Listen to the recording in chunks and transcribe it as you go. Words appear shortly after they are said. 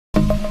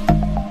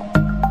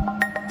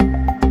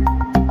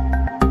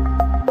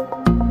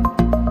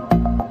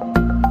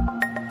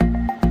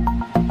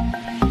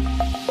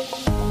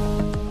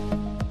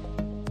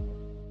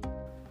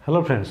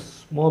Hello friends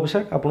मो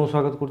अभिषेक आपको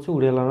स्वागत करुच्ची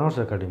ओडिया लर्नर्स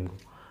एकेडमी को।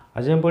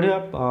 आज हम पढ़िया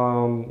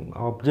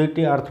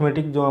ऑब्जेक्टिव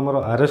अरिथमेटिक जो आम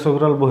आरएस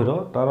अग्रवाल बहीर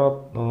तार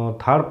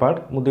थर्ड पार्ट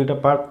मु दुईटा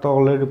पार्ट तो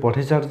ऑलरेडी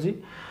पढ़ी सारी।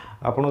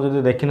 आपड़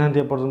जब देखी ना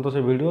एपर्तंत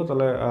से वीडियो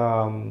तेल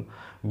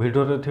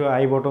वीडियो रे थी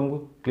आई बटन को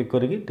क्लिक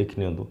करके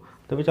देखी नि।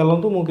 तेज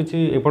चलतु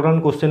मुझे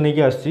इंपोर्टेंट क्वेश्चन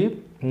नहीं आसी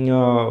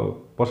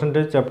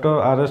परसेंटेज चैप्टर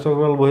आरएस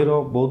अग्रवाल बहीर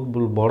बहुत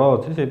बड़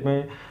अच्छे से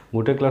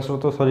गोटे क्लास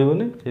तो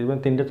सरबनी से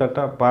तीन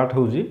चार्टा पार्ट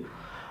हो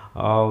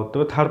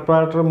तेज थर्ड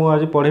पार्ट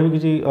मुझे पढ़ी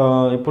किसी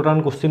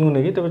इंपोर्टेंट क्वेश्चन को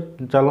लेकिन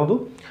तेज चलतु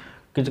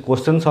किसी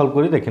क्वेश्चन सॉल्व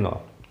कर देखी ना।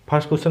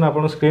 फास्ट क्वेश्चन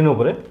आप स्क्रीन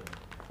उपर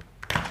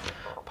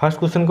फास्ट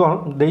क्वेश्चन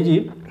कौन देजी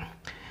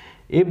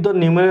if the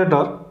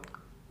numerator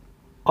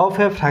of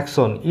a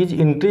fraction is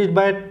increased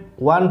by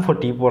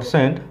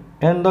 140%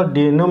 and the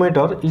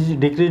denominator is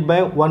decreased by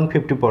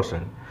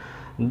 150%.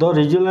 The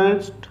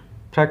resultant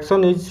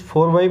fraction is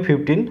 4 by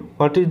 15.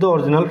 What is the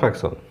original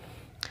fraction?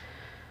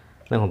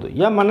 देखो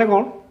या माने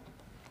कौन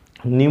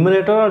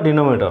न्यूमरेटर और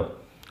denominator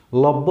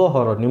लब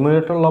हर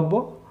numerator लब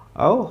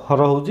आउ हर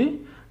हूँ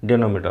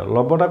डिनोमिनेटर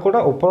लबटा कोटा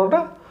उपरटा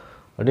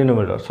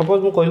डिनोमिनेटर। सपोज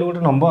मुझे कहली गोटे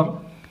नंबर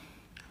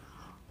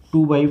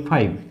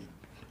 2/5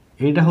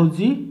 यहाँ हूँ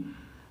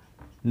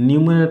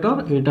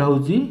न्यूमरेटर एटा हूँ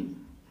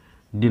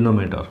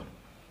डिनोमिनेटर।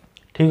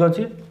 ठीक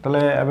अच्छे ताले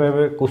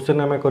एबे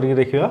क्वेश्चन आम कर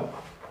देखा।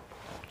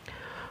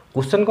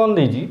 क्वेश्चन कौन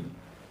देजी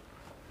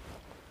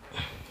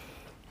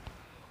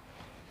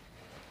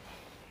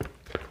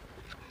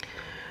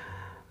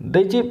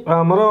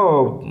आमर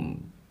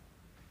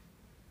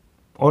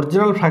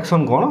ओरिजिनल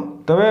फ्रैक्शन कौन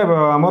तबे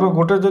आमर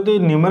गोटे जदि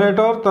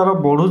न्यूमरेटर तार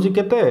बढ़ुची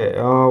केते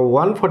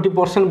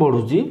 140%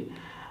 बढ़ुची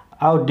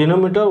आ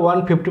डिनोमिनेटर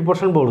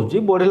 150% बढ़ुची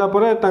बढ़ला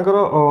रिजल्ट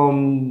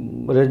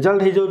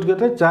हो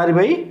जाए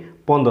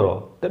 4/15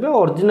 तेरे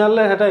ओरिजिनल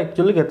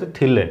एक्चुअली केते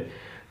थिले।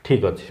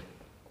 ठीक अच्छे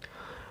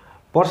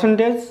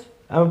परसेंटेज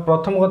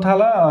प्रथम कथा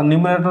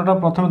न्यूमरेटर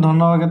प्रथम धन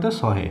के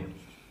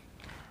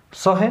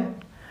 100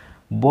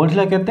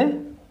 बढ़ला के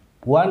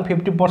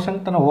 150%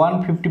 तेना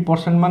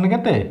 150% मान के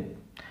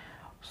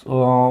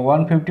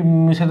 150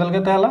 मिसेदेल के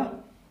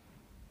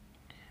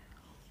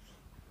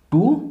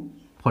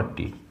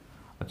 240।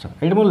 अच्छा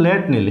ये मुझे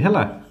लेट नेली है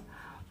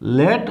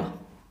लेट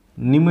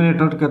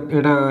न्यूमरेटर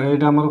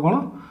एटा आमर कौन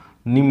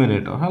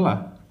न्यूमरेटर है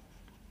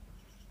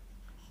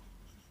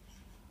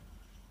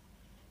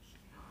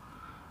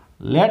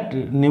लेट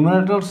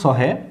न्यूमरेटर 100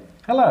 है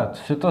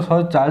से तो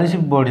 140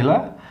 बढ़ला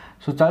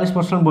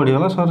 140%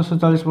 बढ़ीगला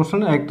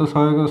 140% एक तो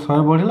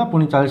 100 बढ़ला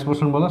पुणी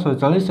 40% बढ़ला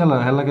 140 है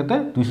के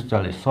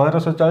 240 100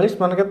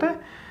 140 मान के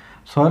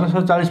 100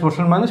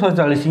 140% मान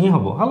 140 ही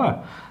हम है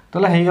तो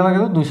होगा के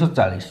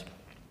 240।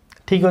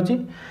 ठीक अच्छे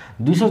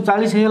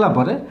 240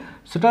 होगा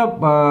सेटा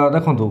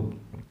देखु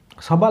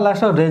सभा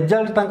लास्ट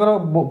रिजल्ट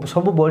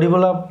सब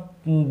बढ़ीगला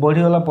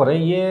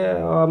ये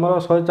आम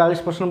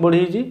 140%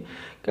 बढ़ी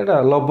केटा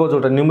लब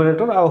जोटा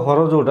न्यूमरेटर आ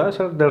हर जोटा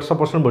से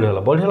 150%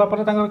 बढ़ीगला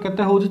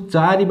केते हो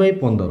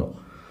 4/15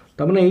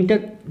 तमाने यहीटा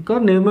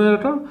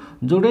न्यूमरेटर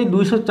जोटा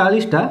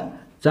 240टा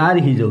 4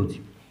 हो जाऊँ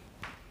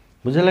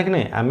बुझेगा कि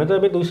नहीं आम तो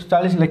ये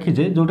 240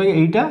 लिखीचे जोटा कि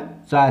यहीटा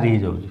 4 हो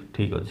जाऊँ।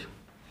 ठीक अच्छे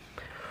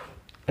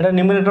यहाँ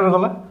न्यूमरेटर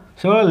गला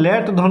से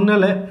लेट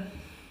धरने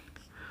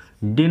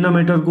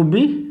डिनोमिनेटर को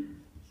भी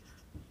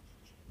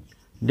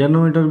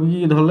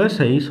धरले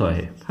सही 100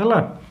 है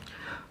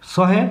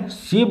 100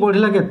 सी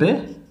बढ़ला के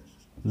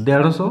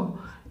 150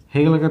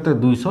 होगला के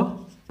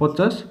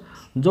 250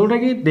 जोटा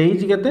कि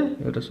देजी के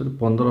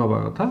 15 हवा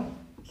कथा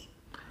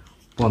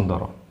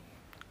 15।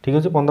 ठीक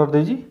अच्छे 15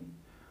 देजी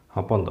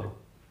हाँ 15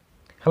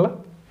 है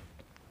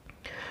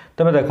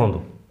तेज देखु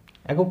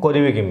या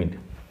करेंगे केमी।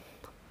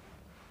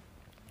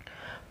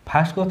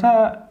 फास्ट कथा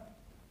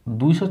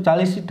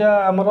 240टा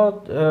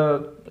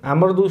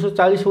आमर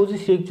 240 हूँ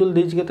सी एक्चुअली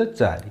देती के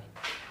 4।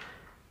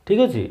 ठीक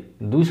अच्छे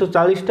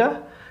 240टा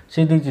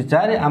सी देती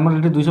 4 आमर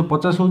ये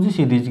 250 हूँ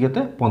सी देती के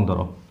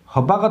 15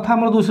 हवा कथा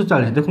आम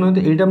 240 देखुना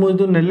यहाँ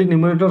मुझे नेली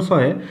न्यूमरेटर 100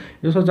 ये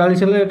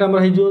 140 है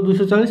हो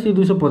 240 ये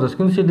 250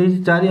 कि सी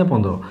देती 4 या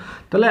 15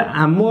 तेल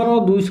आमर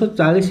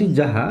 240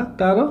 जहाँ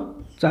तार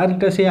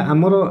 4टा से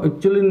आमर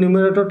एक्चुअली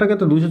न्यूमरेटरटा के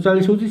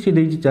 240 हूँ सी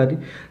देती 4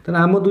 तेल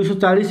आम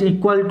 240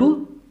 इक्वाल टू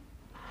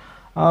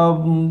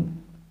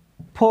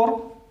 4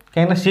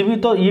 कहीं सी भी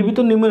तो ये भी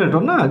तो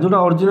न्यूमरेटर ना जोटा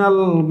ओरिजिनल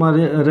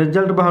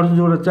रिजल्ट बाहर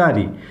जोटा 4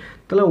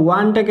 तेल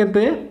 1टा के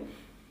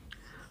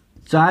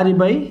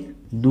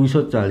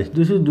 4/240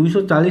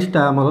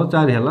 240टा आम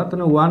 4 है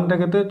तेना 1टा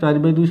के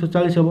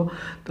 4/240 हम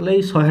तेल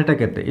ये 100टा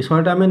के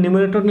 100टा आम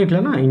न्यूमरेटर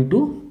नहीं ना इंटू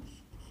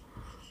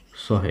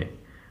 100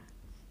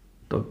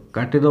 तो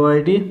काटिदेवा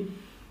ये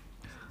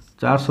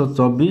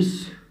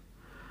 424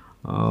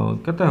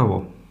 केते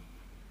हम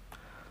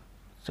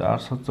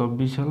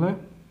 424 है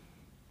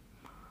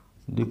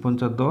 2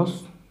 10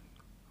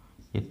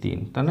 ये 3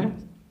 ताने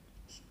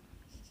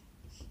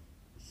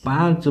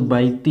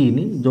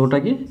 5/3 जोटा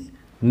कि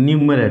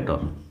न्यूमरेटर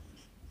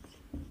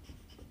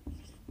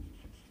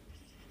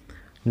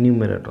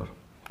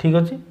ठीक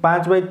अच्छे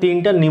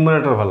 5/3 टा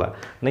न्यूमरेटर भला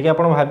नहीं कि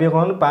आप भाविए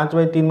कौन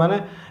 5/3 माने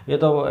ये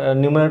तो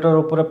न्यूमरेटर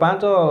ऊपर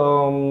 5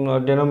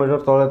 डेनोमिनेटर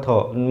तले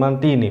मान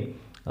 3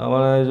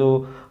 माने जो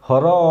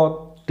हर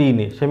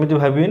 3 सेमती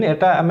भाविए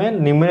एटा आम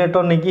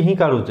न्यूमरेटर नहीं ही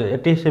काढ़ुचे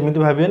ये सेमती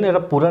भाविए एटा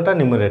पूराटा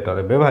न्यूमरेटर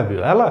ए भाव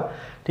है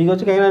ठीक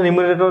अच्छे कहीं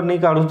न्यूमरेटर नहीं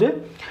काढ़ुचे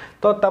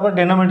तो तापर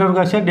डेनोमिनेटर को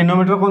आसा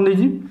डेनोमिनेटर कौन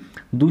देजी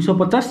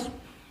 250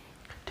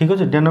 ठीक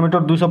अच्छे डेनोमिनेटर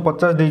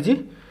 250 देजी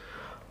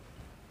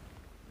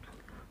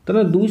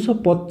तेना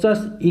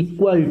 250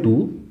 इक्वाल टू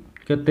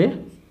केते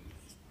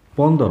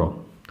 15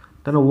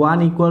 तेना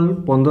 1 इक्वाल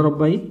 15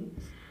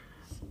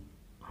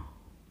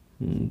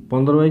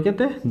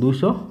 केते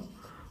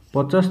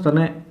 250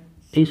 तेना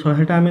ये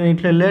 100टा आम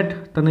नहीं लेट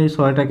तेना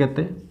 100टा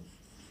केते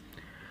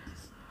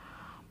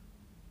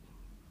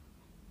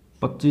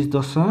 25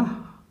 10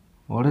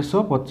 250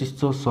 25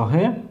 100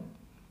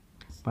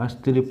 5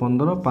 3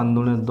 15 5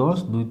 दूने 10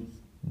 2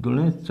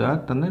 दूने 4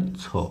 तेना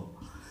 6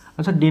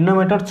 अच्छा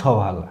डिनोमिनेटर 6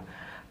 बाहर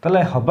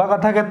ताले हवा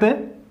कथा केते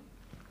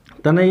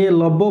ताने ये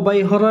लब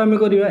बाई हर आम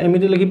करवा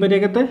एमती लिखिपर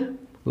के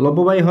लब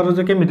बाई हर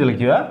जे केमी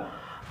लिखा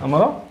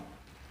आमर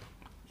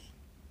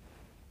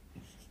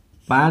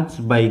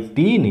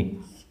 5/3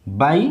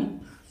 बाई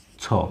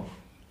 6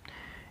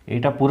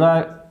 यहाँ पूरा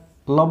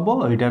लब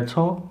यहाँ 6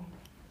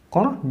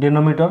 कौन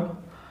डिनोमिनेटर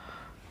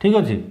ठीक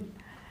अच्छे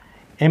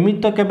एमती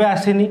तो केबे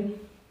आसेनी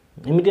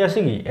एमती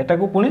आसेगी एटा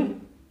को पुणी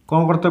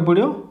कौन करते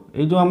पड़ो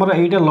ये जो आमर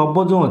यहाँ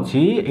लब जो अच्छी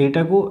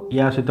यहाँ को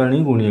या सहित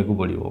आनी गुणिया को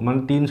पड़ो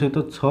माने 3 सहित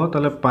 6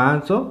 ताले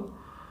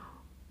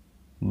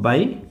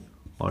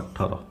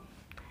 5/18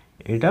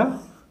 यहाँ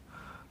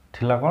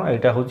थिला कौन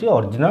यहाँ हूँ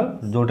ओरिजिनल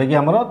जोटा कि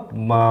आमर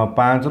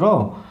 5 रो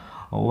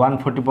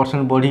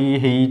 140% बढ़ी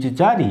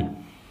 4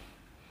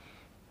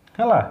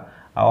 है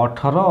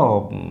 18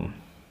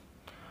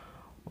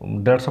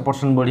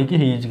 150% बढ़ी के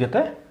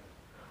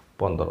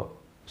 15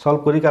 सल्व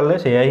कर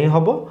से ही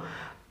हम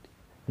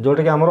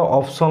जोटा कि आमर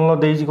ऑप्शन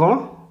देजी कौन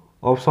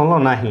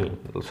ऑप्शन ना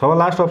सब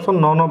last option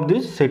none of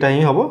this सेटा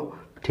ही हम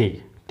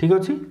ठीक ठीक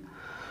अच्छे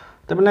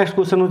तब नेक्स्ट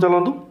क्वेश्चन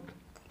चलतु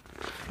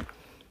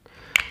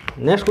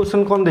नेक्स्ट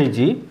क्वेश्चन कौन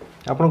देजी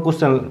आप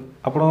क्वेश्चन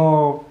आप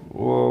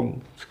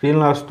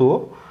स्क्रीन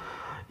आसतु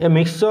ए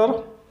मिक्सचर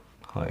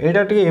हाँ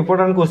यहाँ टे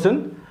इम्पोर्टाट क्वेश्चन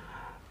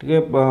टे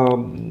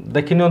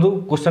देखी नि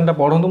क्वेश्चन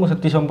पढ़ु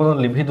मुझे संपर्क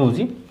लिखी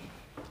दूसरी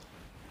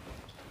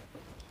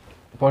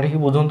पढ़ी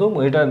बुझु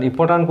यहाँ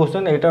इम्पोर्टाट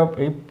क्वेश्चन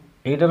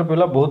यहीटार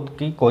पिला बहुत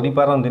कि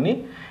पारंतिनी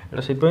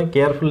एटा से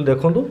केयरफुल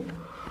देखूँ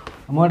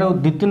मुझे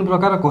 2-3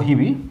 प्रकार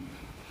कहबी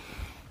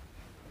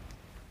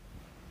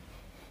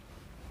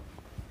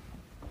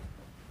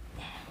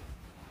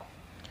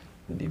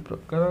दी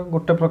प्रकार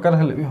गोटे प्रकार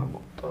हेले भी हम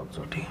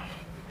तो ठीक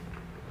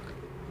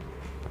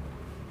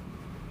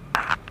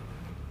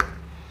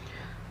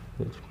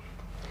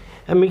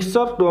A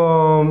mixture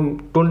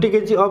 20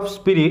 kg of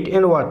spirit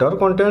and water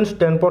contains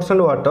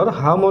 10% water.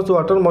 How much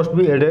water must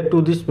be added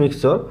to this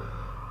mixture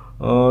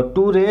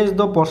to raise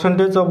the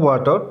percentage of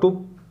water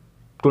to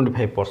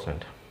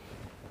 25%?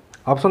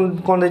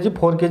 Option कौन देजी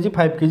 4 kg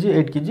 5 kg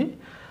 8 kg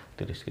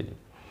 30 kg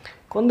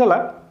कौन देला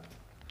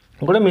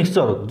गोटे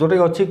मिक्सचर जोटा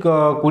कि अच्छी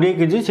 20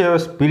 kg से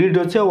spirit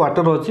अच्छी और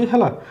वाटर अच्छी है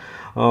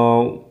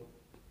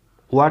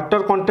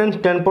वाटर कंटेन्स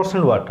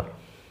 10% वाटर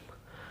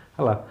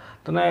है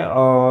तेना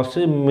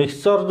से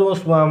मिक्सचर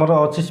जो आमर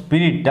अच्छी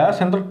स्पिरिटा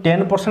से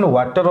 10%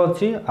 वाटर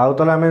अच्छी आउ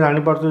ताले आम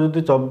जापर जो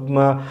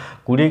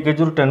 20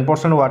 kg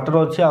 10% वाटर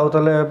अच्छी आउ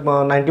ताले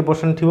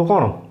 90% थी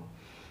कौन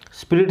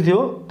स्पिरिट थी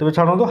तेज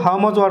छाड़ू how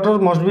much water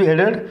must be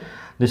added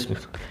this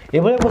mixture ये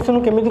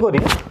क्वेश्चन केमी कर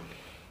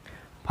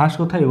फास्ट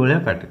कथा ये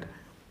काटिदे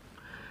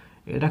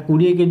यहाँ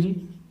 20 kg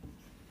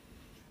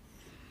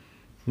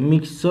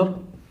मिक्सचर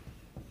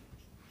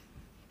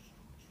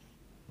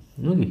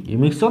नुह कि ये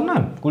मिक्सचर ना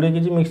 20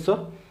 kg मिक्सचर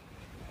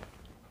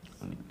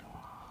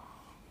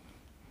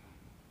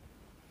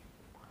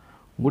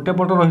गोटे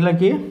पट रहा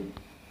किए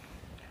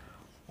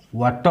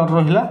वाटर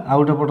रहा आ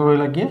गोटे पट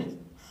रहा किए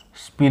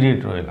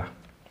स्पिरिट रहा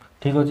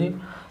ठीक अच्छे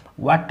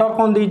वाटर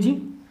कौन देजी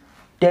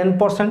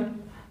 10%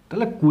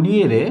 ताले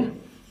 20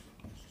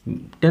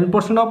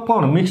 10% ऑफ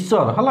कौन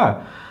मिक्सचर है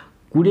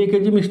 20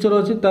 kg मिक्सचर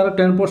अच्छी तार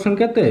 10%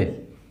 केते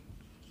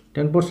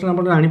 10%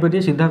 आप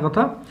जापर सीधा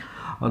कथा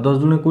 10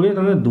 दूने 20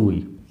 तेज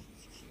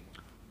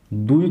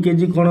 2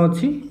 kg कौन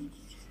अच्छी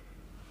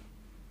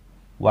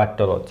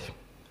वाटर अच्छी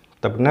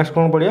तब नेक्स्ट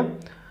कौन पढ़िया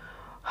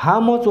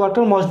how much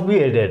water must be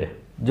added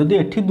जदि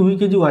एठी 2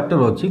 kg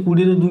वाटर अच्छी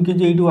 20 2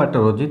 kg ये वाटर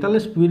अच्छी ताले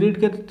स्पिरिट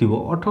के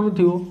 18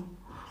 थी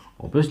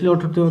ऑब्वियसली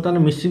 18 थी ताने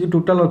मिसिक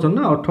टोटाल अच्छा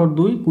ना 18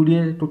 2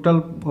 20 टोटाल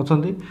अच्छा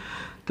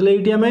ताले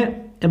ये आम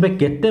एबे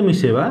केते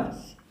मिसेबा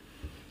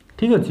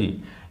ठीक अच्छे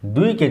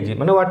 2 kg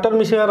माने वाटर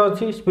मिसेबार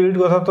अच्छी स्पिरिट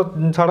कथा तो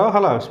छाड़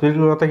है स्पिरिट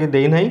कथा कि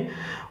देना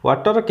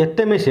वाटर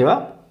केते मिसेबा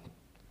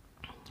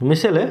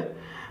मिसेले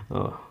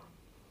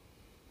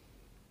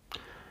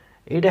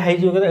यहाँ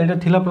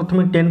थी प्रथम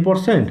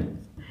 10%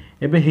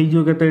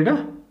 एवं के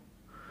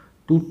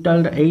टोटाल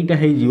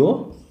यहाँ हो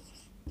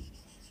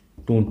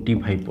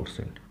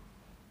 25%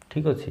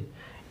 ठीक अच्छे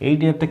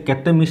এইটি এতে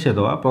কেতে মিশে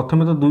দেवा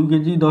प्रथमे तो 2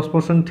 kg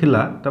 10% थिला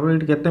तापर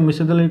एटी केते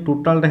मिशे देले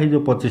टोटालटा हे जो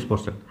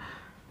 25%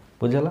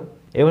 बुझला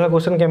ए वाला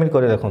क्वेश्चन केमित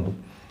करे देखंतु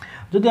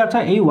जदि अच्छा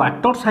ए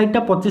वाटर साइडटा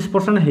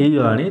 25% हे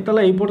गलानी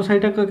तले ए पट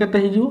साइडटा केते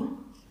हे जिवो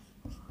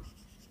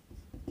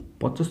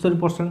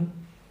 75%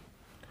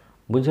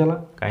 बुझला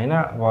कहिना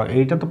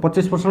एटा तो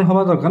 25%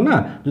 हवा दरकार ना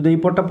जदि ए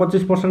पटटा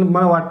 25%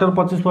 माने वाटर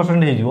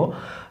 25% हे जिवो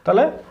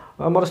तले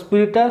हमर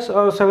स्पिरिटटा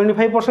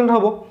 75%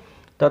 हबो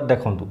तो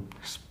देखंतु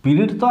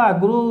स्पिरिट तो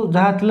आगु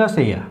जहाँ थिला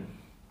सेया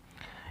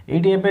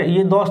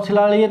ये 10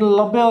 थिला ये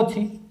 90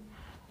 अच्छी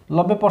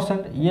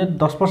 90% ये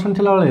 10%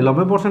 थिला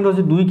 90%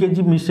 अच्छी 2 kg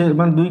मिसे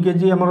माने 2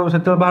 kg हमर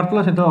सेते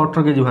बाहरतला सेते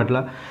 18 kg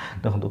बाहरतला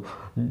देखंतु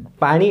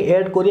पानी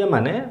ऐड करिया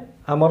माने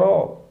हमर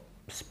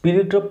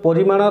स्पिरिट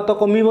परिमाण तो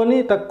कमिबनी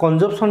ता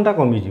कंजप्शन टा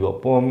कमी जीवो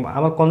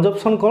हमर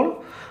कंजप्शन कोन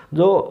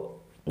जो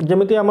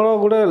जेमिति हमर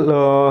गोटे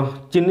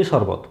चीनी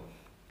शरबत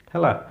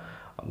हैला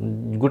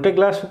गोटे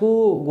ग्लास को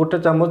गोटे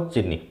चामच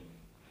चीनी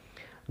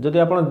जदि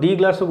आप 2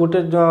 ग्लास गोटे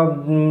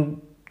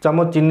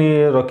चामच चीनी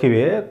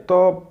रखिए तो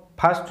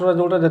फास्ट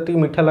जोटा जी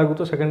मीठा लगू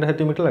तो सेकेंड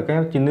हेती मीठा लगे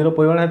कहीं चीनी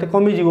परिमाण हेते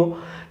कमी जीवो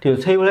ठीक है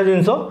से भाया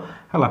जिनस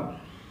है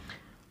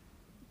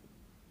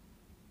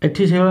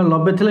एठी से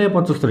 90 थिला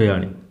 75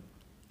 आनी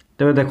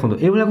तेरे देखो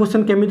ये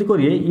क्वेश्चन केमिति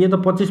करिए ये तो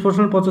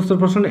 25%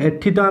 75%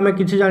 एठी तो आम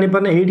कि जानी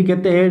पाने ये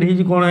केते एड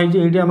ही कौन है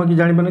ये आम कि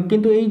जानी पाने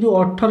किंतु ये जो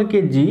 18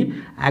 kg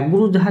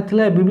आगु जहाँ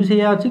थिला एबे भी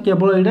सेया अछि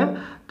केवल एटा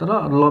तर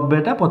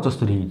 90टा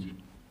 75 ही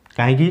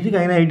कहीं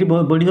कहीं ये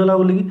बढ़ीगला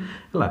बोलिकी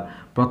है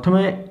प्रथम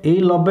यही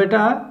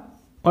 90टा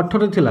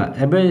 18 थिला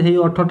एबे हे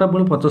 18टा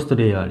पुणी 75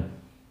 होगानी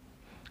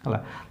है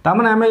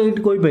ताने आम ये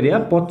कहीपर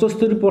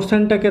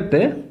 75% टा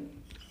केते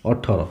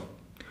 18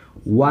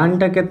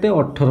 1टा केते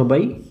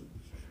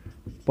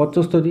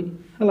 18/75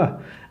 है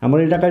आमर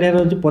यहाँ काढ़ार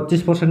अच्छे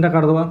 25%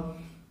 काटिदेवा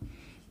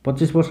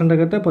 25%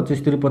 केते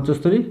 25 3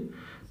 75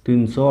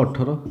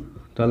 318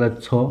 ताले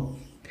 6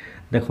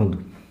 देखु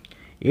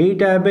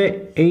এইটা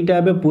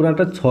এবে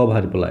পুরাটা 6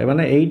 বাহারি পড়া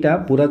মানে এইটা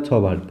পুরা 6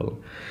 বাহারি পড়া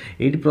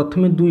এইটি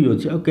প্রথমে 2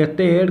 আছে আর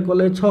কেতে এড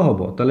কলে 6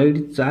 হবো তাহলে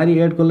এইটি 4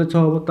 এড কলে 6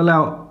 হবো তাহলে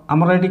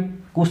আমরা এইটি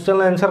क्वेश्चन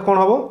आंसर कोन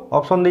हबो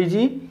ऑप्शन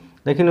देजी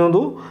देखि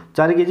नंदु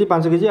 4 kg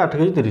 5 kg 8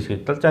 kg 30 kg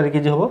ताले 4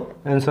 kg हबो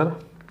आंसर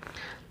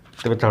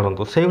तबे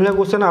छाड़ंतु सेही भला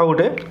क्वेश्चन आ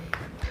गोटे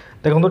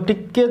देखंतु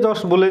टिके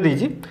जस्ट बोले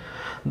देजी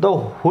the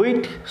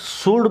wheat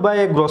sold by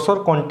A grocer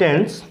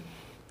contains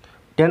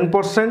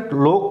 10%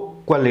 low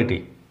quality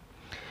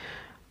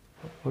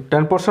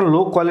 10%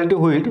 low quality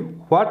wheat.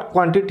 What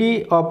quantity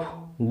of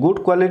good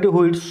quality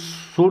wheat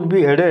should be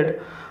added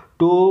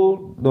to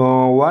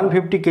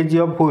 150 kg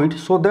of wheat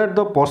so that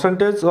the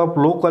percentage of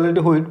low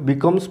quality wheat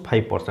becomes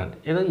 5%?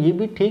 ये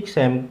भी ठीक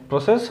same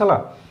process है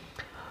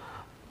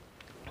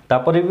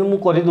तापर भी मु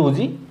कर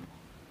दूजी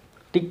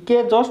टिके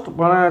जस्ट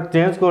माने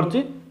चेंज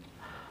करची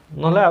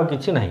नले आ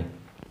किछि नहीं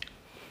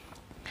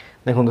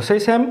देखो से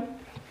सेम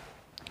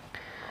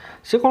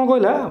से कौन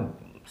कहला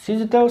सी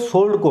जिते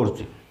सोल्ड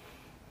करची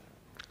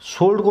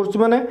सोल्ड कर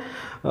माने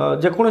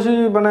जेकोसी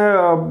माने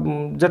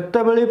जिते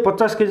बड़ी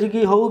 50 kg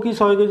की हो कि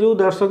 100 kg हो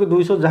 150 कि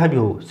 200 जहाँ भी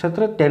हो से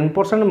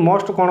 10%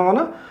 मस्ट कौन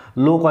ना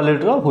लो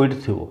क्वालिटी व्हीट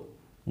थी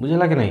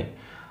बुझेगा कि नहीं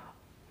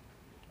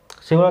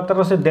से तार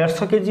से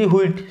 150 kg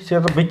व्हीट से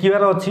तो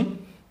बिकबार अच्छी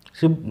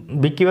से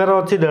बिकबार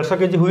अच्छी 150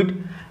 kg व्हीट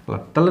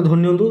ताले धरि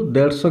नियंतु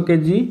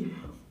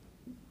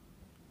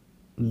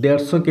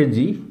 150 kg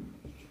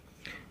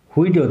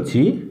व्हीट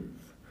अच्छी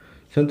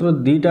से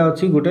दीटा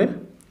अच्छी गोटे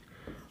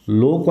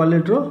लो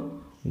क्वालिटी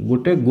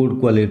गोटे गुड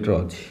क्वालिटी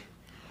अच्छी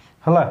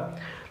है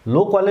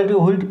लो क्वालिटी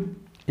व्हीट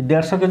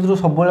 150 kg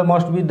सब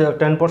मस्ट भी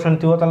 10%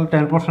 थी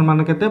 10% मान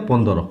के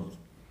 15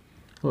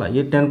 है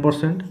ये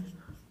 10%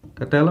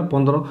 केते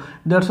 15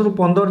 150 रु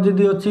 15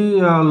 जदि अच्छी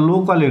लो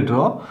क्वालिटी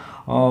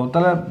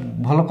ताले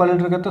भल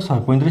क्वालिटी के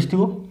 135 थी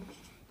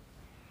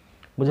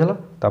बुझला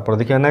तापर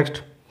देखिए नेक्स्ट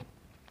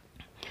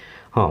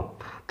हाँ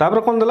तापर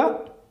कौन देला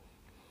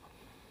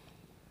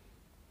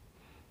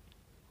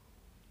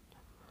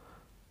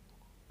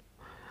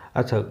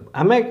अच्छा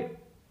आम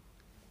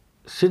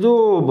से जो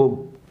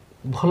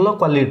भल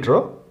क्वालिटीर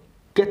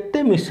केते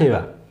मिसेवा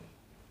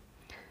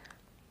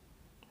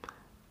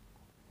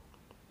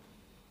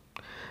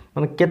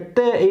माने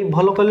केते ए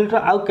भल क्वालिटीर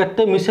आउ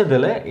केते मिसे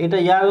देले एटा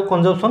यार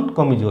कंजप्शन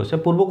कमी जो से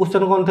पूर्व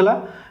क्वेश्चन कोन थिला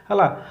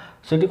हला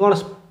सेठी कोन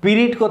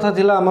स्पिरिट कथा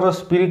थिला हमर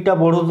स्पिरिटटा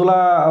बढ़ुतला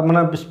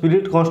माने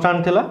स्पिरिट कांस्टेंट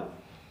थिला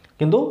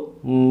किंतु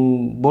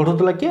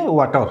बढ़ुतला के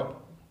वाटर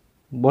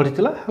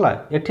बढ़ितला हला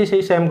एठी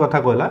सेही सेम कथा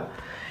कहला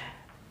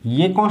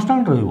ये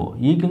कांस्टेंट रहिबो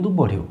ये किंतु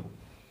बढ़िबो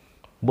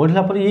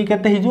बढ़ला पर ये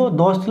केते हिजो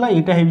 10 थिला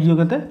एटा हिजो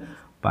केते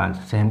 5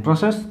 सेम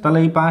प्रोसेस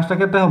ताले ये 5 टा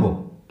केते हबो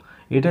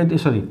एटा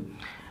सॉरी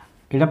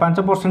एटा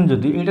 5%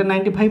 जदि एटा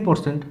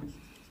 95%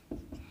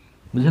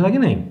 बुझला कि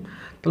नहीं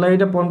ताले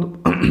एटा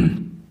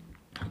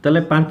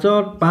ताले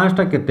 5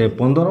 टा केते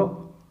 15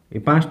 ये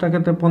 5 टा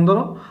केते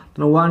 15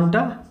 तो 1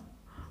 टा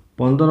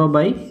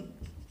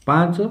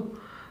 15/5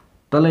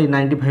 ताले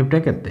 95 टा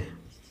केते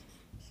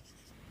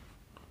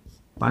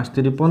 5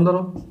 3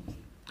 15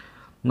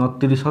 9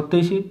 3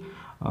 27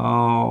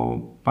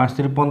 5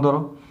 3 15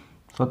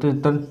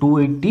 27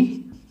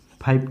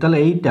 285 ताले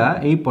एटा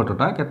एई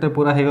पटटा केते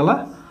पूरा हे गला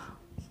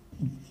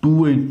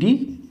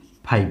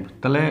 285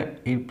 ताले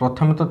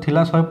प्रथम तो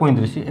थिला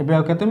 135 एबे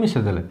आ केते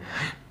मिसे देले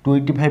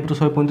 285 रु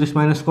 135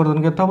 माइनस कर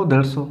देन केते हो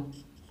 150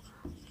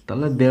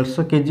 ताले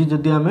 150 केजी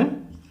जदि आमे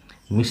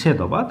मिसे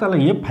दबा ताले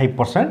ये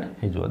 5%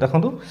 हे जो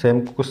देखंतु सेम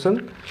क्वेश्चन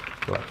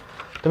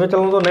तबे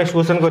चलो तो नेक्स्ट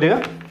क्वेश्चन करिया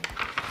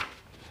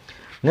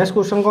next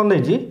question cone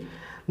दैछि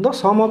the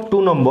some of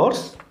two numbers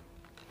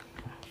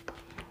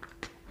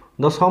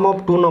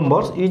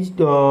is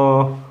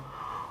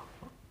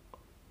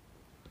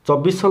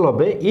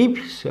 2490 if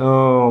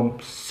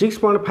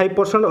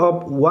 6.5% of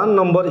one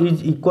number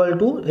is equal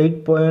to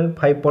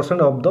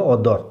 8.5% of the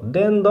other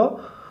then the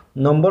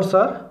numbers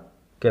are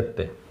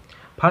केते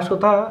फास्ट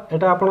कथा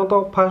एटा आपण तो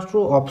फास्ट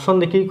रो ऑप्शन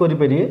देखि करि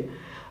परिए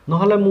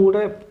नहले मु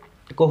गोटे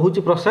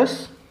कहूची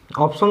प्रोसेस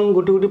ऑप्शन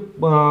गुटी गुटी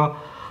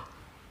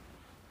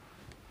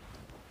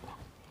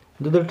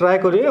जदि ट्राई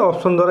करिए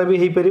ऑप्शन द्वारा भी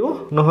हे परिबो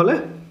नहले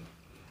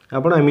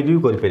आपण एमिति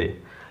भी करि परिए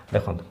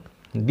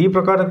देखंतु दी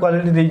प्रकार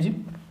क्वालिटी देछि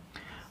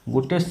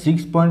गोटे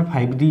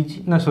 6.5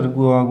 देछि ना सॉरी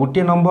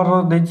गोटे नंबर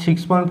देछि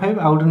 6.5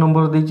 आ गोटे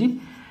नंबर देछि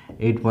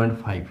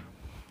 8.5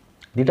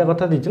 दीटा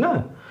कथा देछि ना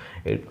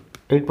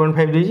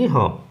 8.5 देछि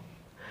हां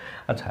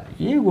अच्छा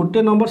ये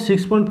गोटे नंबर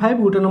 6.5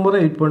 गोटे नंबर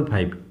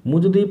 8.5 मु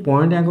जदि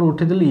पॉइंट आकर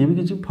उठे देली ये भी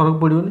किसी फरक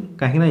पड़ियोनी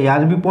काहे ना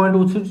यार भी पॉइंट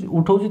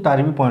उठाउछि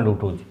तार भी पॉइंट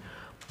उठाउछि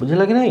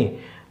बुझला कि नहीं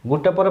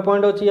गोटे पर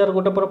पॉइंट अछि यार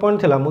गोटे पर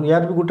पॉइंट थिला मु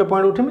यार भी गोटे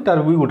पॉइंट उठेमी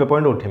तार भी गोटे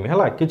पॉइंट उठेमी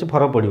हला किछि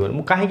फरक पड़ियोनी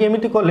मु काहे के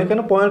एमिति करले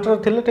केन पॉइंट रे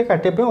थिले ते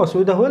काटे पे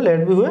असुविधा हुए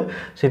लेट भी हुए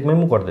सेत में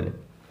मु कर देली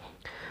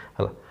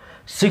हला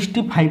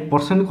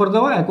 65% कर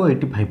देबा एको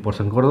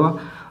 85% कर देबा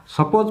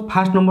सपोज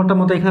फर्स्ट नंबरटा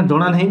मते एखना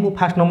जणा नहीं मु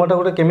फर्स्ट नंबरटा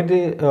गोटे केमिति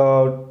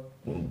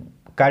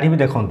काढ़ी भी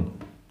देखंतु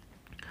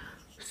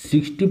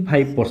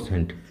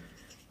 65%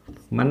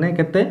 माने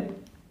केते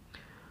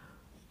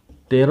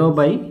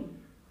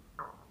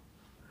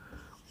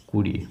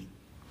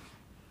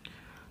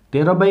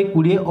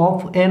 13/20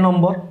 ऑफ ए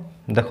नंबर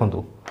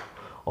देखंतु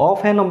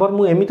ऑफ ए नंबर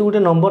मु एमिति गोटे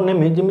नंबर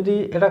नेमी जेमिति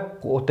एटा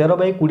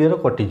 13/20 रो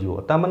कटि जिवो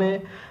ता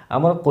माने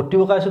हमर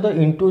कटिबो का सहित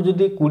इनटू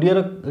जदी 20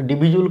 रो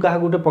डिविजिबल का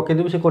गोटे पके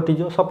देबी से कटि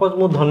जिवो सपोज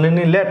मु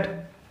धरनेनी लेट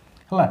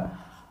हला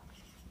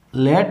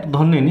लेट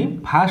धरनेनी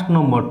फास्ट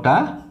नंबरटा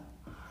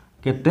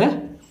केते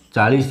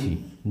 40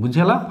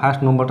 बुझला फास्ट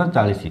नंबरटा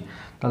 40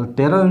 ताल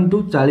 13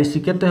 * 40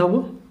 केते होबो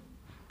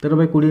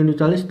 13/20 *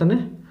 40 तने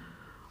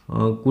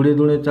 20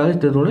 दुणे 40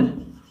 ते दुणे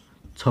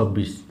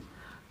 26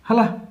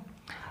 हला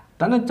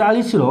तने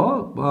 40 रो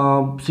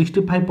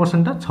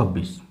 65% टा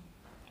 26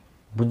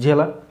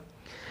 बुझला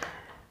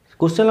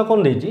क्वेश्चन कोन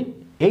देछि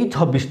एई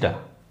 26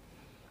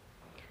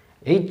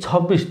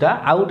 टा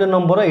आउट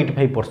नंबर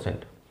 85%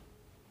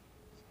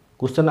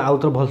 क्वेश्चन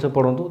आउट भल से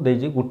पढ़ंतु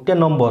देछि गुटे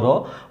नंबर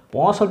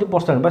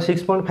 65% बा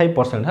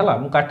 6.5% हला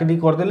मु काटी दी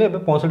कर देले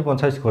 65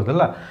 85 कर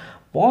देला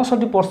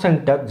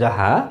 65% टा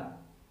जहा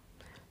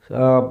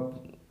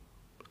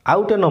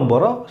आउट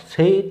नंबर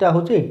सेटा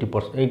होचे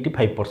 80%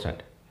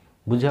 85%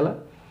 बुझला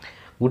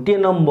गुटे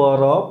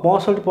नंबर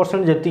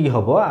 65% जेति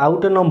हबो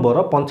आउट नंबर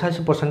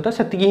 85% ता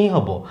सेति ही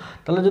हबो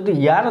तले जदी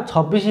यार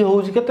 26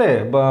 होउची केते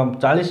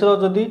 40 रो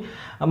जदी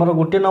हमर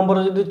गुटे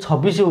नंबर जदी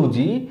 26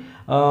 होउची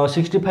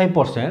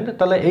 65%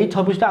 तले एई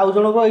 26 ता आउ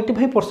जणो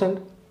 85%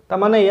 ता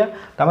माने या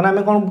ता माने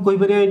हमें कोन कहि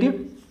परिया एटी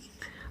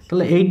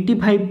तले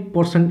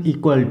 85%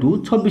 equal to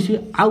 26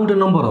 out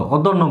number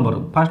other number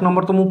first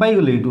number तो मु पाई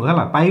गेली एटू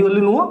हला पाई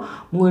गेली नु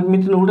मु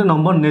एमिति गोटे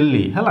नंबर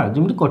नेली हला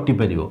जेमिति कटि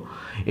परियो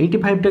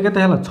 85 टा केते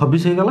हला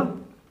 26 हे गला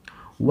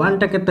 1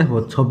 टा केते हो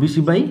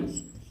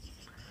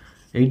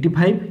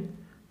 26/85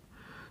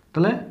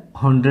 तले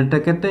 100 टा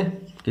केते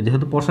के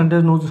जेहेतु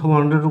परसेंटेज नो सब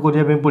 100 रु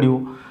करिया पे पड़ियो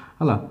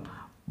हला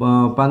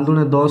 5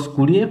 दुणे 10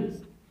 20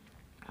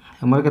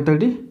 हमर केते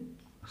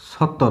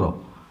 17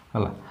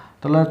 हला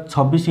तले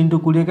 26 *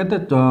 20 केते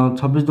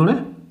 26 दुणे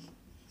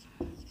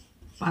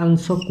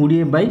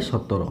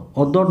 520/17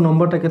 अदर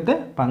नंबर टा केते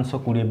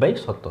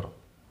 520/17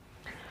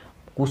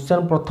 क्वेश्चन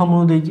प्रथम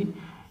नु देजी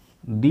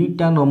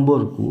दीटा नंबर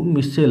को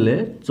मिसेले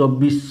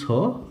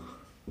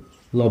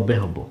 2490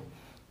 हबो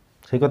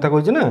सही कथा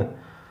कहछि ना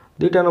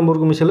दीटा नंबर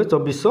को मिसेले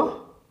 2400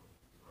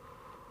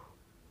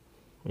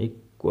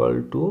 इक्वल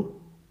टू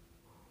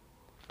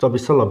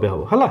 2490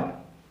 हबो हला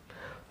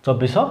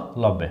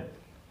 2490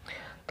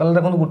 तले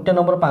देखो गुटे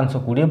नंबर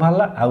 520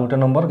 भाला आ गुटे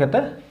नंबर केते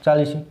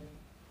 40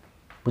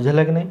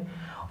 बुझला कि नहीं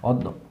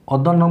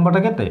अदर नंबर टा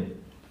केते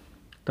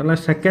तले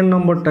सेकंड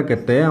नंबर टा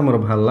केते हमर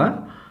भाला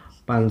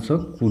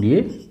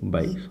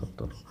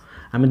 520/17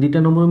 आमे दीटा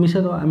नंबर मिसे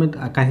दो आमे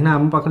काहिना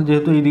हम पाखर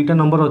जेहेतु ए दीटा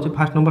नंबर अछि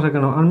फर्स्ट नंबर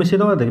सेकंड नंबर मिसे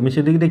दो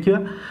मिसे देख देखिबा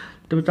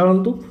तबे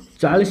चलंतु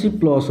 40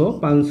 प्लस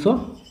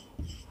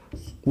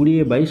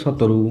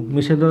 520/17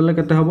 मिसे देले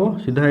केते हबो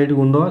सीधा एठी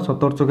गुण दो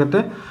 17 केते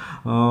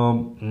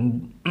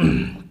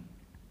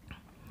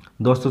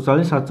 10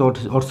 40 7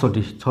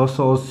 68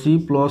 680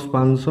 प्लस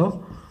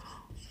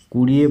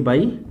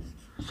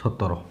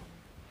 520/17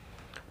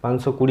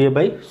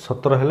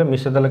 520/17 हेले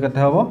मिसे देले केते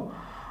हबो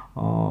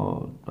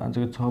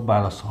 5 6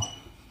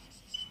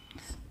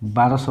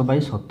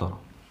 1200/17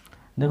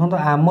 देखो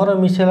आमर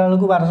मिसेला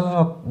बेलू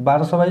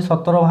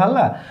 1200/17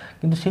 बाहर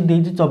किंतु सी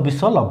देती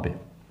 2490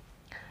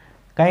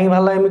 कहीं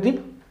बाहर एमती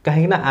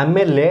कहीं आम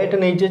लेट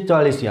नहीं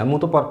 40 आमको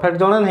तो परफेक्ट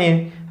जना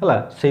नहीं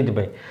है से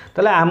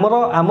आमर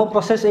आम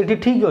प्रोसेस ये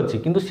ठीक अच्छे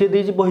किंतु सी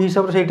देती बही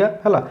हिसाब से है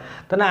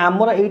तेना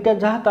आमर यहीटा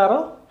जहाँ तार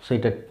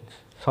सहीटा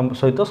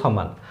सहित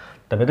सामान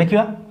तबे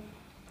देखा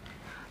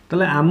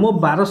तेल आम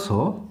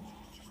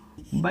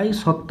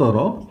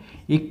 1200/17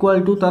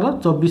 इक्वाल टू तार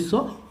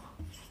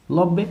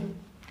 2490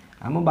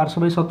 आम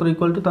 1200/17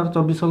 इक्वाल टू तार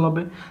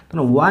 2490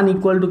 तेना 1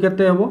 इक्वाल टू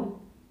केते हम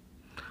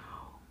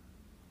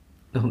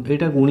देखो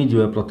यहाँ गुणी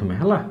जा प्रथम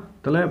है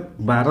तेल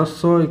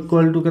 1200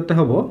 इक्वाल टू केते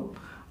हम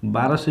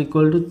 1200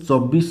 इक्वाल टू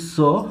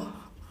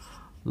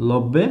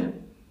 2490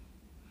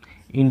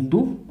 इंटू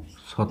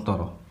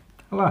 17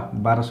 है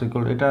 1200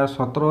 इक्वाल यहाँ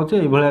 17 अच्छे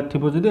ये थी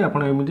जी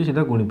आपड़ी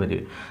सीधा गुणी पारे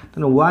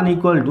तेना 1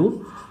 इक्वाल टू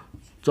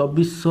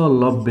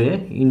 2490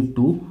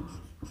 इंटू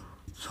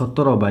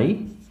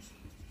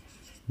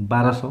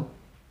 17/1200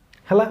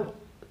 है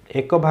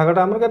एक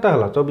भागटा आम के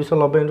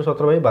 2490 इंटू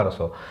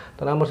 17/1200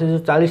 तेना आम से जो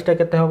 40टा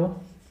के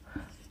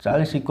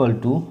 40 इक्वाल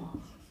टू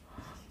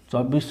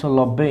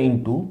 2490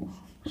 इंटू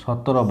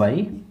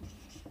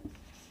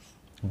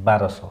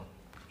 17/1200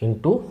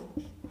 इंटू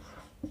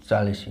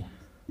 40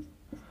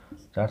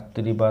 4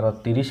 3 12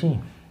 30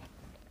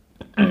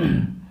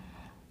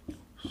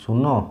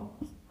 शून्य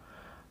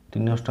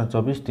 3 8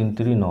 24 3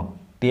 3 9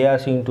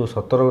 83 इंटू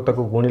 17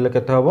 ताको गुणिले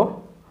केते हबो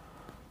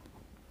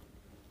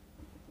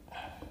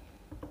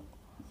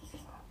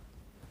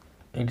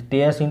ये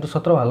 83 इंटू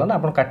 17 बाहर ना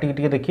आप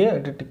काटिक देखिए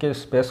ये टी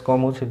स्पेस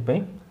कम हो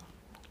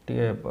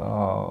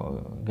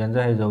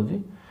गेंजा हो जाऊँगी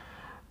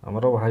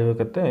आमर बाहर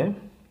केते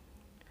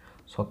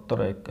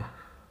 17 1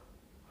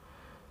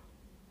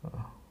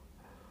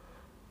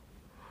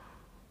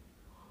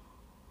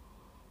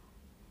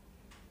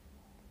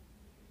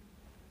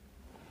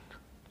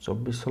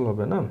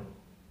 2490 ना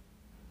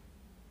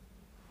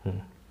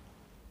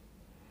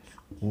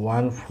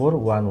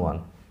 1411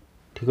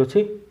 ठीक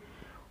अच्छे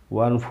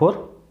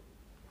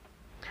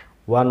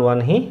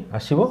 1411 ही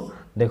आसो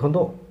देखो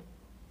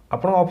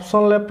आप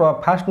ऑप्शन ले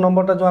फास्ट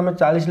नंबरटा जो आम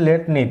 40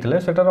 लेट नहीं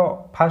सेटार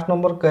फास्ट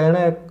नंबर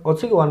कहने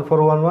अच्छी कि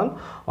 1411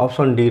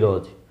 ऑप्शन डी रो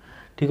अच्छी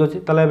ठीक अच्छे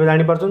ताले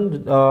जापर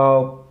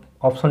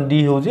ऑप्शन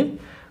डी हूँ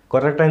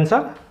करेक्ट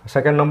आंसर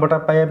सेकेंड नंबरटा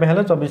पाइबा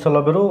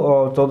 2490 रु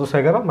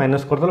 1411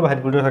 माइनस करदे बाहर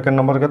पड़ो सेकेंड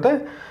नंबर के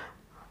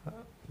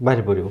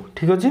बाहर पड़ो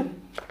ठीक अच्छे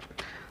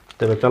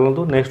तेरे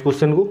चलतु नेक्स्ट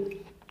क्वेश्चन को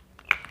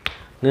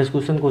नेक्स्ट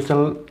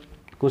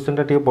क्वेश्चन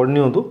टी पढ़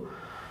नियंतु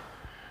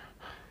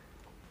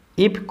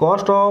if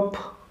cost of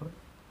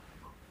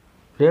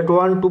rate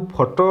 1 to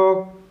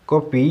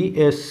photocopy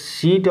a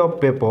sheet of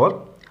paper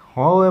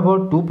however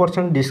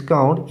 2%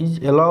 discount is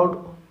allowed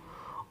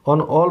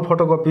on all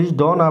photocopies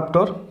done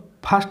after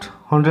first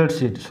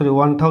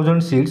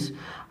 1000 sheets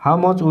how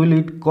much will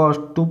it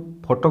cost to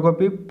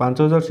photocopy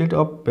 5000 sheet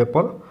of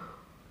paper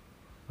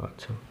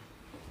अच्छा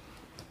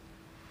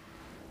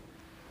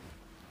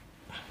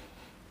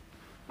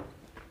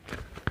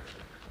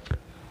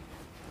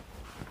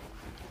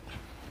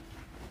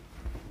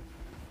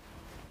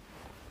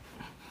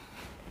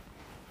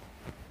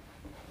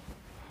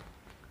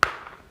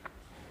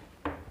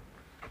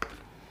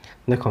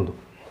देखो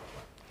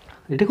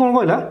ये कौन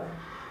कहला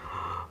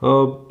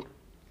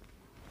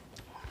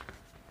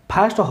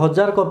fast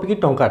 1000 copy की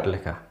टंकाट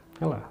लेखा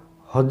है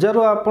 1000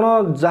 आप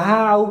जहाँ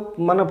आउ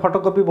माने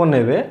फोटोकॉपी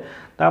बनइबे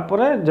तापर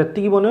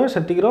जी बनइबे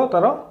सेतिक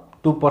तार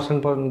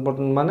 2%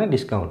 माने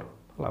डिस्काउंट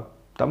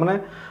है माने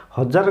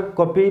 1000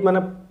 कॉपी माने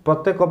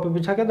प्रत्येक कॉपी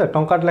पिछा के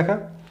टंकाट लेखा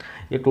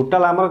ये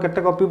टोटाल आमर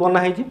केते कॉपी बना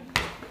है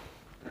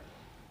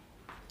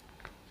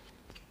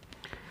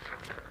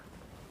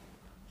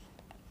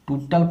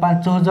टोटाल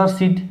 5000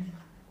 सीट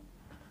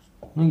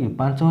नहीं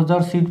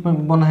 5000 सीट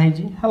बनाई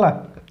है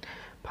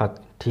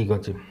ठीक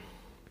अच्छे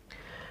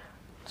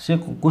से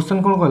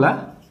क्वेश्चन कौन कहला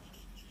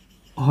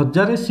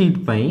 1000 सीट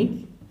पाई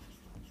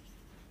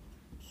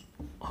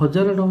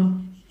 1000 टका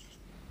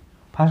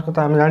फास्ट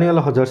कथा आम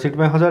जानीगला 1000 सीट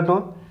पाई 1000 टका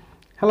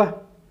है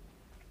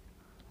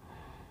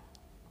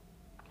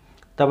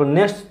तापर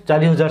नेक्स्ट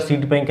 4000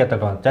 सीट पाई केते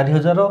टका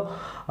 4000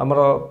 आमर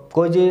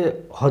कही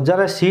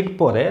 1000 सीट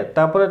पर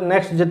तापर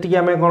नेक्स्ट जी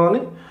आम कौन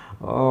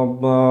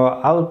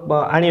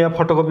आनिबा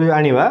फोटोकॉपी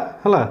आनिबा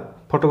है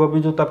फोटोकॉपी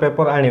जो ता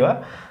पेपर आनिबा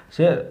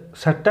से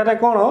सेटारे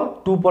कौन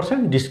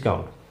 2%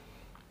 डिस्काउंट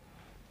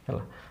है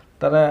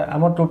तार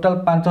आम टोटाल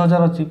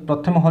 5000 अच्छी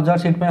प्रथम 1000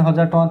 सीट पे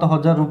 1000 टका तो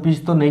 1000 रुपीज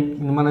तो नहीं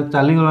माने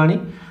चली गलानी है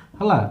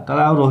तार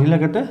आ रहिला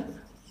केते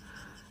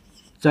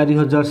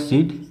 4000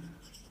 सीट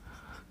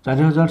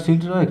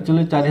रो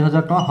एक्चुअली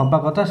 4000 टका हवा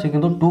कथा से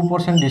किंतु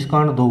 2%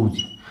 डिस्काउंट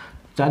दउची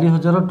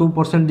 4000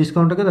 2%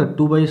 डिस्काउंट केते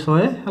 2/100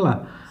 है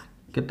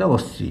केते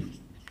 80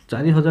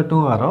 4000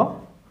 टकार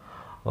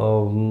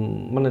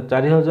माने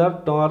 4000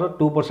 टकार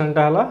 2%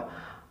 है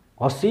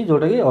 80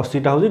 जोटा कि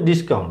 80टा हूँ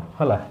डिस्काउंट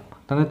है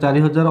ताने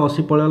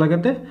 4080 पड़ेगा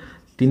केते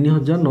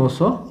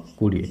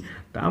 3920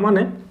 ता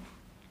माने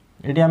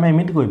ये आम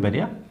एमती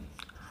कहीपर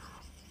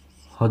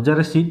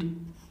 1000 सीट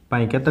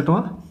पाई केते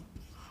टका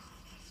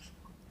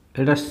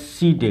एटा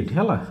सीट एटी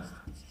है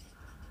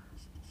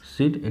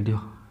सीट एटी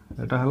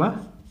एटा है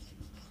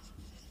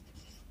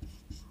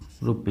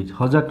रुपीज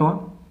 1000 टका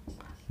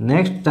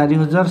नेक्स्ट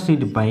 4000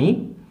 सीट पाई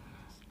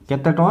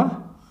केते टका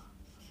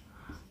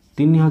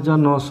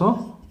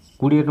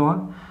 3920 टका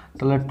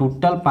ताले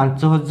टोटल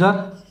 5000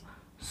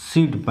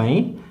 सीट पाई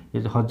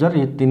ये 1000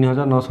 ये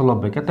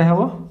 3990 केते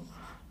हेबो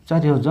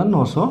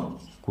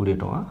 4920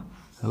 टका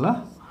हला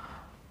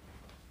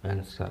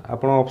आंसर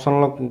आपण ऑप्शन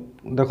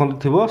देखंत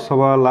थिबो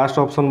सब लास्ट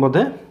ऑप्शन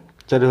बोधे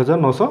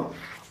 4920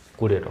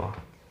 टका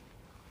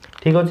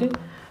ठीक अछि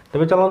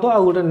तबे चलतो आ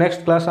गोटे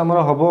नेक्स्ट क्लास हमर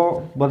हबो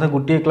बोधे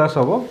गुटिए क्लास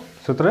हबो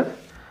सेतरे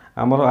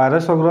हमर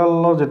आरएस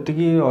अग्रवाल जति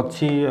की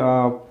अछि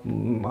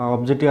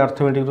ऑब्जेक्टिव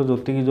अरिथमेटिक रो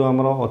जति की जो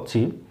हमर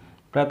अछि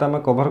प्राय आम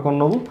कभर कर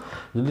नबू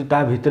जदि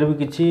ता भीतर भी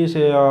किसी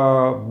से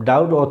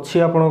डाउट अच्छी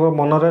आपण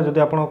मन रे जदि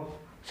आपण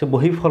से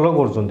बही फॉलो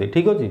करछन्ती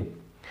ठीक अछि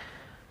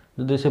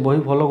जदि से बही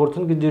फॉलो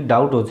करछन कि जे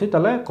डाउट अछि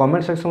ताले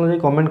कमेंट सेक्शन में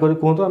कमेंट करी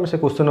कहतो हम से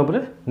क्वेश्चन ऊपर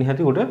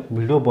निहाती गोटे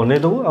वीडियो बनै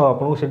दबो आ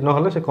आपण से न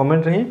हले से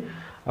कमेंट रे ही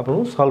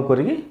आपण सॉल्व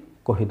करी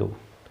कहि दबो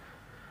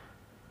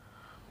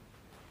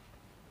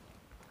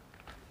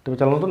तबे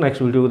चलतो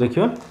नेक्स्ट वीडियो को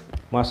देखियो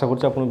मैं आशा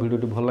करछि आपण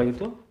वीडियो भल लागि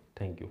तो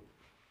थैंक यू।